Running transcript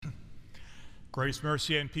Grace,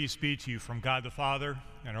 mercy, and peace be to you from God the Father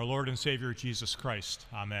and our Lord and Savior Jesus Christ.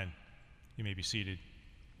 Amen. You may be seated.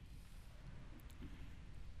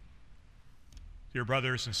 Dear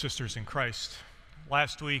brothers and sisters in Christ,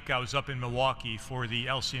 last week I was up in Milwaukee for the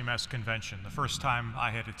LCMS convention, the first time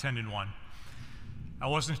I had attended one. I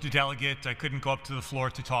wasn't a delegate. I couldn't go up to the floor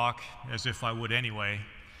to talk, as if I would anyway.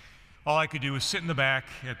 All I could do was sit in the back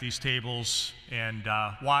at these tables and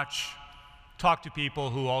watch, talk to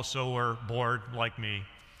people who also were bored like me,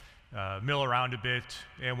 mill around a bit,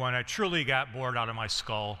 and when I truly got bored out of my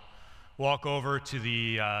skull, walk over to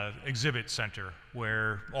the exhibit center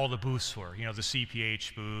where all the booths were. You know, the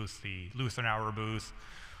CPH booth, the Lutheran Hour booth,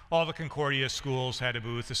 all the Concordia schools had a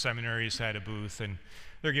booth, the seminaries had a booth, and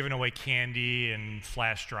they're giving away candy and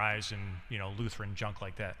flash drives and, you know, Lutheran junk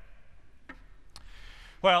like that.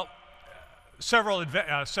 Well, several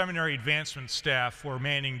seminary advancement staff were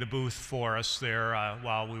manning the booth for us there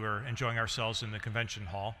while we were enjoying ourselves in the convention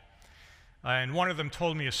hall. And one of them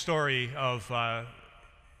told me a story of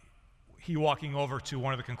he walking over to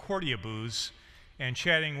one of the Concordia booths and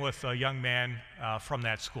chatting with a young man from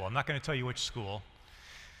that school. I'm not going to tell you which school.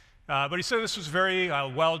 But he said this was very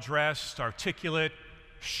well-dressed, articulate,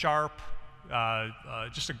 sharp,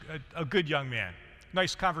 just a good young man.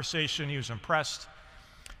 Nice conversation. He was impressed.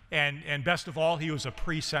 And best of all, he was a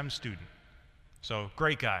pre-sem student. So,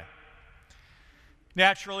 great guy.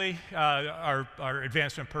 Naturally, our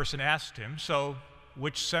advancement person asked him, so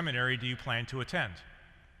which seminary do you plan to attend?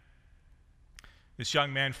 This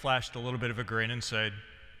young man flashed a little bit of a grin and said,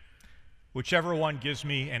 whichever one gives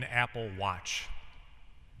me an Apple Watch.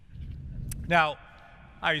 Now,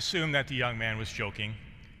 I assumed that the young man was joking,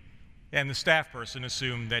 and the staff person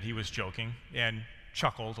assumed that he was joking and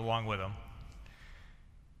chuckled along with him.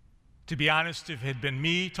 To be honest, if it had been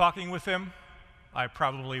me talking with him, I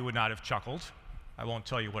probably would not have chuckled. I won't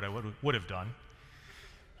tell you what I would have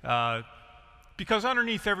done. Because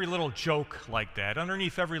underneath every little joke like that,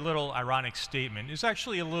 underneath every little ironic statement, is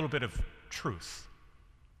actually a little bit of truth,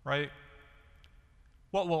 right?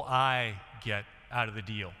 What will I get out of the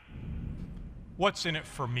deal? What's in it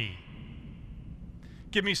for me?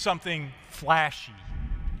 Give me something flashy,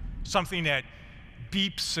 something that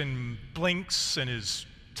beeps and blinks and is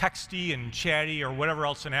texty and chatty or whatever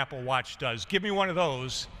else an Apple Watch does. Give me one of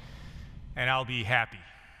those and I'll be happy.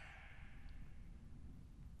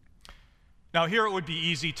 Now here it would be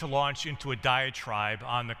easy to launch into a diatribe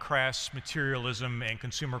on the crass materialism and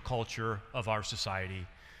consumer culture of our society,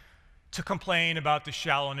 to complain about the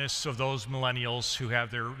shallowness of those millennials who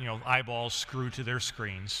have their eyeballs screwed to their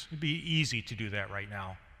screens. It'd be easy to do that right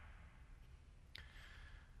now.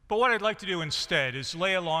 But what I'd like to do instead is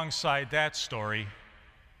lay alongside that story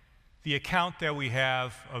the account that we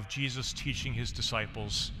have of Jesus teaching his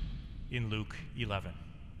disciples in Luke 11.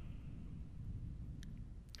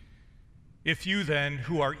 If you then,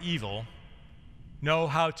 who are evil, know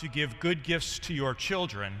how to give good gifts to your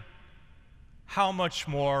children, how much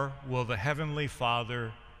more will the Heavenly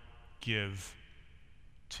Father give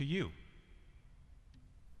to you?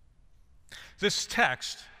 This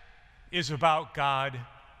text is about God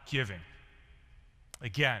giving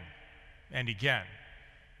again and again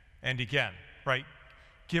and again, right?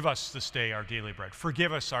 Give us this day our daily bread.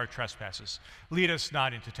 Forgive us our trespasses. Lead us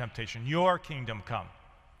not into temptation. Your kingdom come.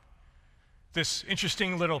 This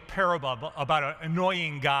interesting little parable about an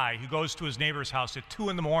annoying guy who goes to his neighbor's house at 2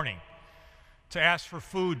 a.m. to ask for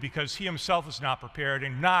food because he himself is not prepared,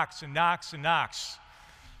 and knocks and knocks and knocks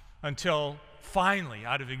until finally,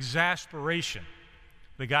 out of exasperation,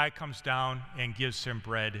 the guy comes down and gives him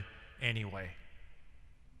bread anyway.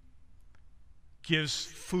 Gives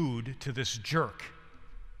food to this jerk.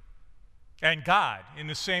 And God, in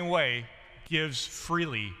the same way, gives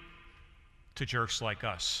freely to jerks like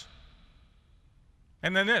us.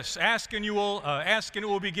 And then this, ask and it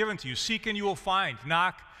will be given to you. Seek and you will find.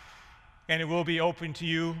 Knock and it will be open to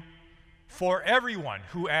you. For everyone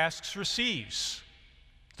who asks receives.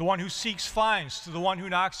 The one who seeks finds. To the one who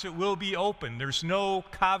knocks it will be open. There's no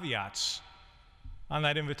caveats on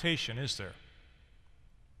that invitation, is there?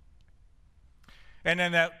 And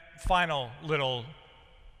then that final little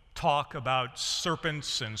talk about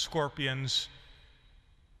serpents and scorpions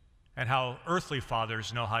and how earthly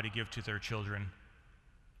fathers know how to give to their children.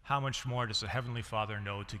 How much more does the Heavenly Father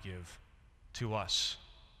know to give to us?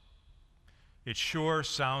 It sure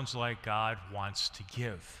sounds like God wants to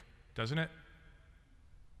give, doesn't it?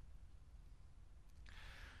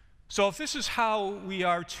 So if this is how we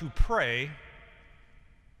are to pray,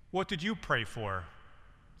 what did you pray for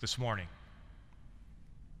this morning?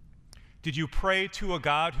 Did you pray to a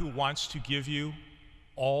God who wants to give you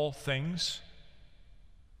all things?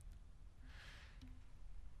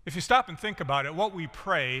 If you stop and think about it, what we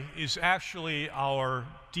pray is actually our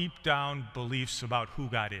deep down beliefs about who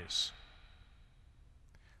God is.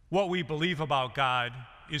 What we believe about God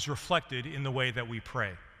is reflected in the way that we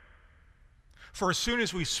pray. For as soon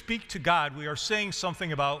as we speak to God, we are saying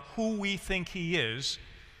something about who we think He is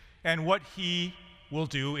and what He will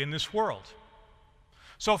do in this world.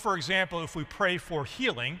 So, for example, if we pray for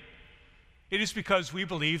healing, it is because we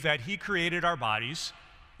believe that He created our bodies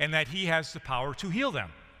and that He has the power to heal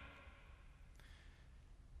them.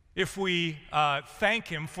 If we thank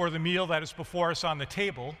Him for the meal that is before us on the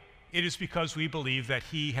table, it is because we believe that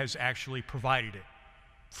He has actually provided it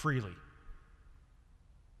freely.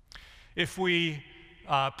 If we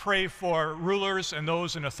pray for rulers and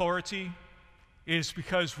those in authority, it is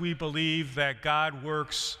because we believe that God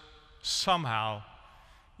works somehow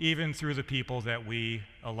even through the people that we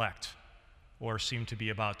elect or seem to be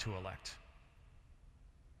about to elect.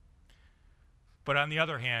 But on the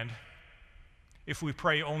other hand, if we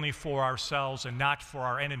pray only for ourselves and not for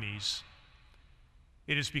our enemies,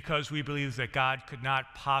 it is because we believe that God could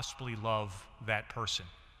not possibly love that person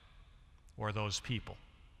or those people.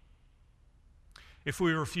 If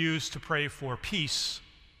we refuse to pray for peace,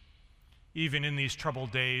 even in these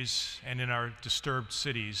troubled days and in our disturbed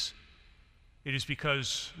cities, it is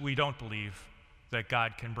because we don't believe that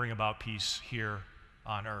God can bring about peace here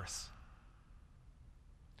on earth.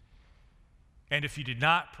 And if you did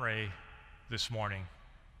not pray this morning,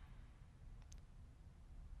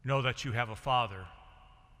 know that you have a Father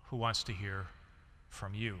who wants to hear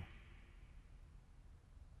from you.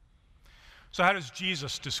 So how does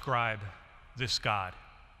Jesus describe this God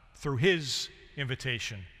through His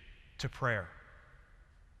invitation to prayer?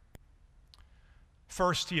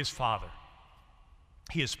 First, He is Father.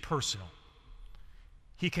 He is personal.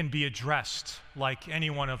 He can be addressed like any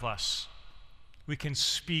one of us. We can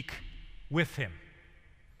speak with Him.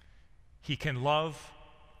 He can love,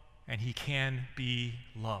 and He can be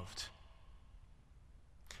loved.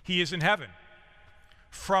 He is in heaven,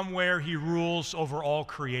 from where He rules over all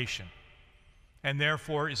creation, and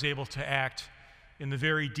therefore is able to act in the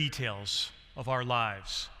very details of our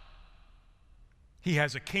lives. He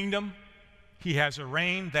has a kingdom, He has a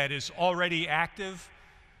reign that is already active,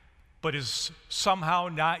 but is somehow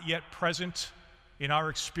not yet present in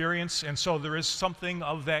our experience, and so there is something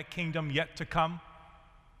of that kingdom yet to come.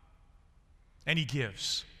 And He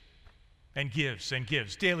gives, and gives, and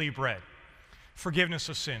gives daily bread, forgiveness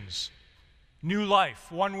of sins, new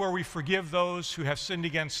life, one where we forgive those who have sinned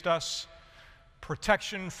against us,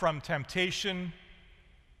 protection from temptation.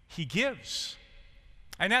 He gives.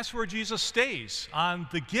 And that's where Jesus stays, on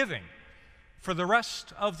the giving, for the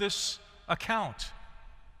rest of this account.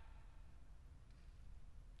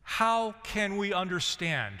 How can we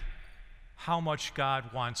understand how much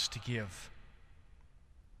God wants to give?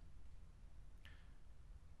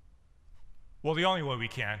 Well, the only way we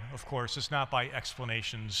can, of course, is not by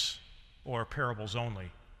explanations or parables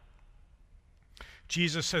only.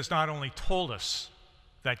 Jesus has not only told us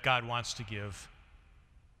that God wants to give,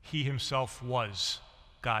 He Himself was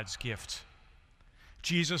God's gift.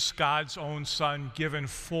 Jesus, God's own Son, given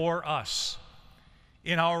for us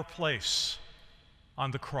in our place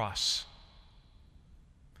on the cross.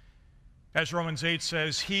 As Romans 8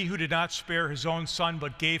 says, He who did not spare His own Son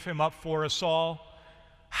but gave Him up for us all,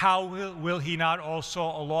 how will He not also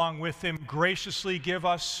along with Him graciously give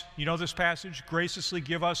us, you know this passage, graciously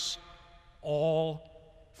give us all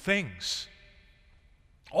things.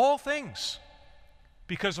 All things,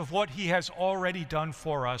 because of what He has already done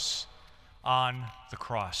for us on the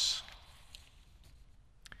cross.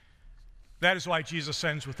 That is why Jesus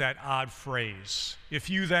ends with that odd phrase, if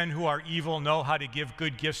you then who are evil know how to give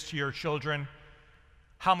good gifts to your children,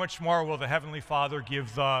 how much more will the Heavenly Father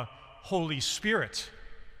give the Holy Spirit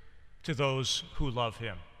to those who love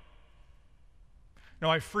Him? Now,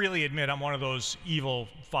 I freely admit I'm one of those evil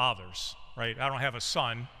fathers, right? I don't have a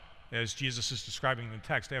son, as Jesus is describing in the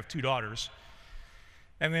text. I have 2 daughters,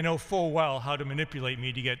 and they know full well how to manipulate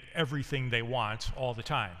me to get everything they want all the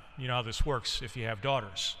time. You know how this works if you have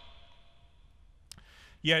daughters.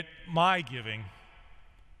 Yet my giving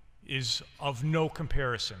is of no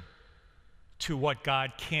comparison to what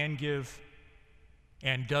God can give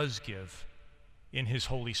and does give in His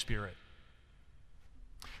Holy Spirit.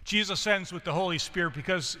 Jesus ends with the Holy Spirit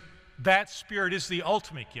because that Spirit is the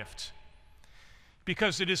ultimate gift.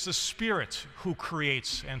 Because it is the Spirit who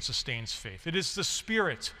creates and sustains faith. It is the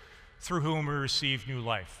Spirit through whom we receive new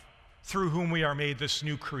life, through whom we are made this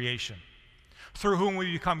new creation, through whom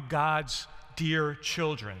we become God's dear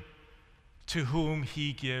children, to whom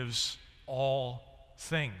He gives all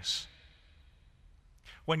things.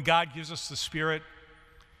 When God gives us the Spirit,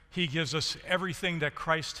 He gives us everything that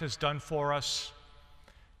Christ has done for us,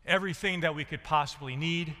 everything that we could possibly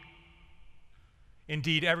need,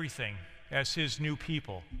 indeed everything as his new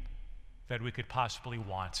people that we could possibly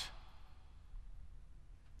want.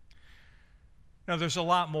 Now, there's a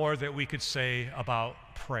lot more that we could say about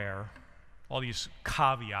prayer, all these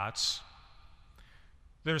caveats.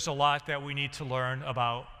 There's a lot that we need to learn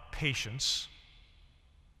about patience,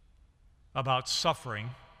 about suffering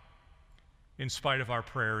in spite of our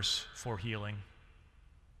prayers for healing,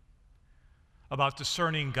 about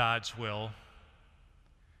discerning God's will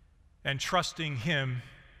and trusting him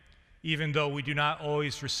even though we do not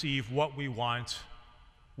always receive what we want,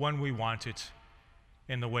 when we want it,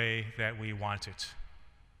 in the way that we want it.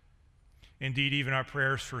 Indeed, even our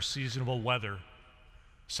prayers for seasonable weather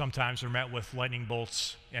sometimes are met with lightning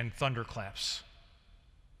bolts and thunderclaps.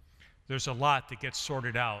 There's a lot that gets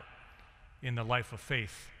sorted out in the life of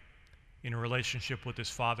faith, in a relationship with this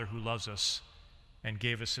Father who loves us and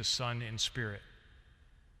gave us his Son in spirit.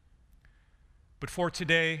 But for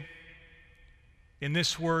today, in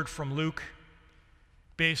this word from Luke,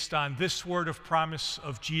 based on this word of promise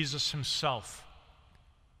of Jesus himself,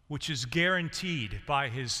 which is guaranteed by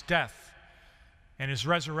his death and his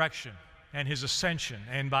resurrection and his ascension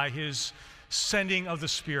and by his sending of the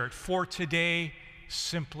Spirit, for today,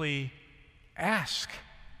 simply ask.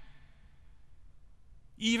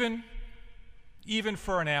 Even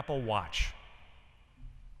for an Apple Watch.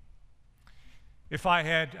 If I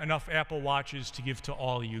had enough Apple Watches to give to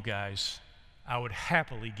all you guys, I would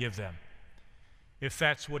happily give them, if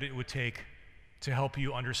that's what it would take to help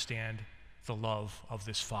you understand the love of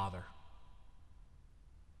this Father.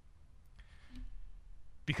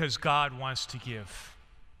 Because God wants to give.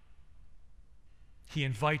 He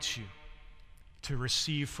invites you to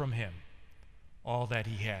receive from him all that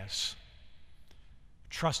he has.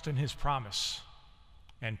 Trust in his promise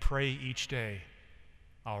and pray each day,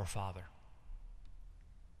 Our Father.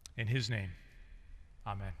 In his name,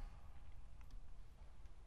 amen.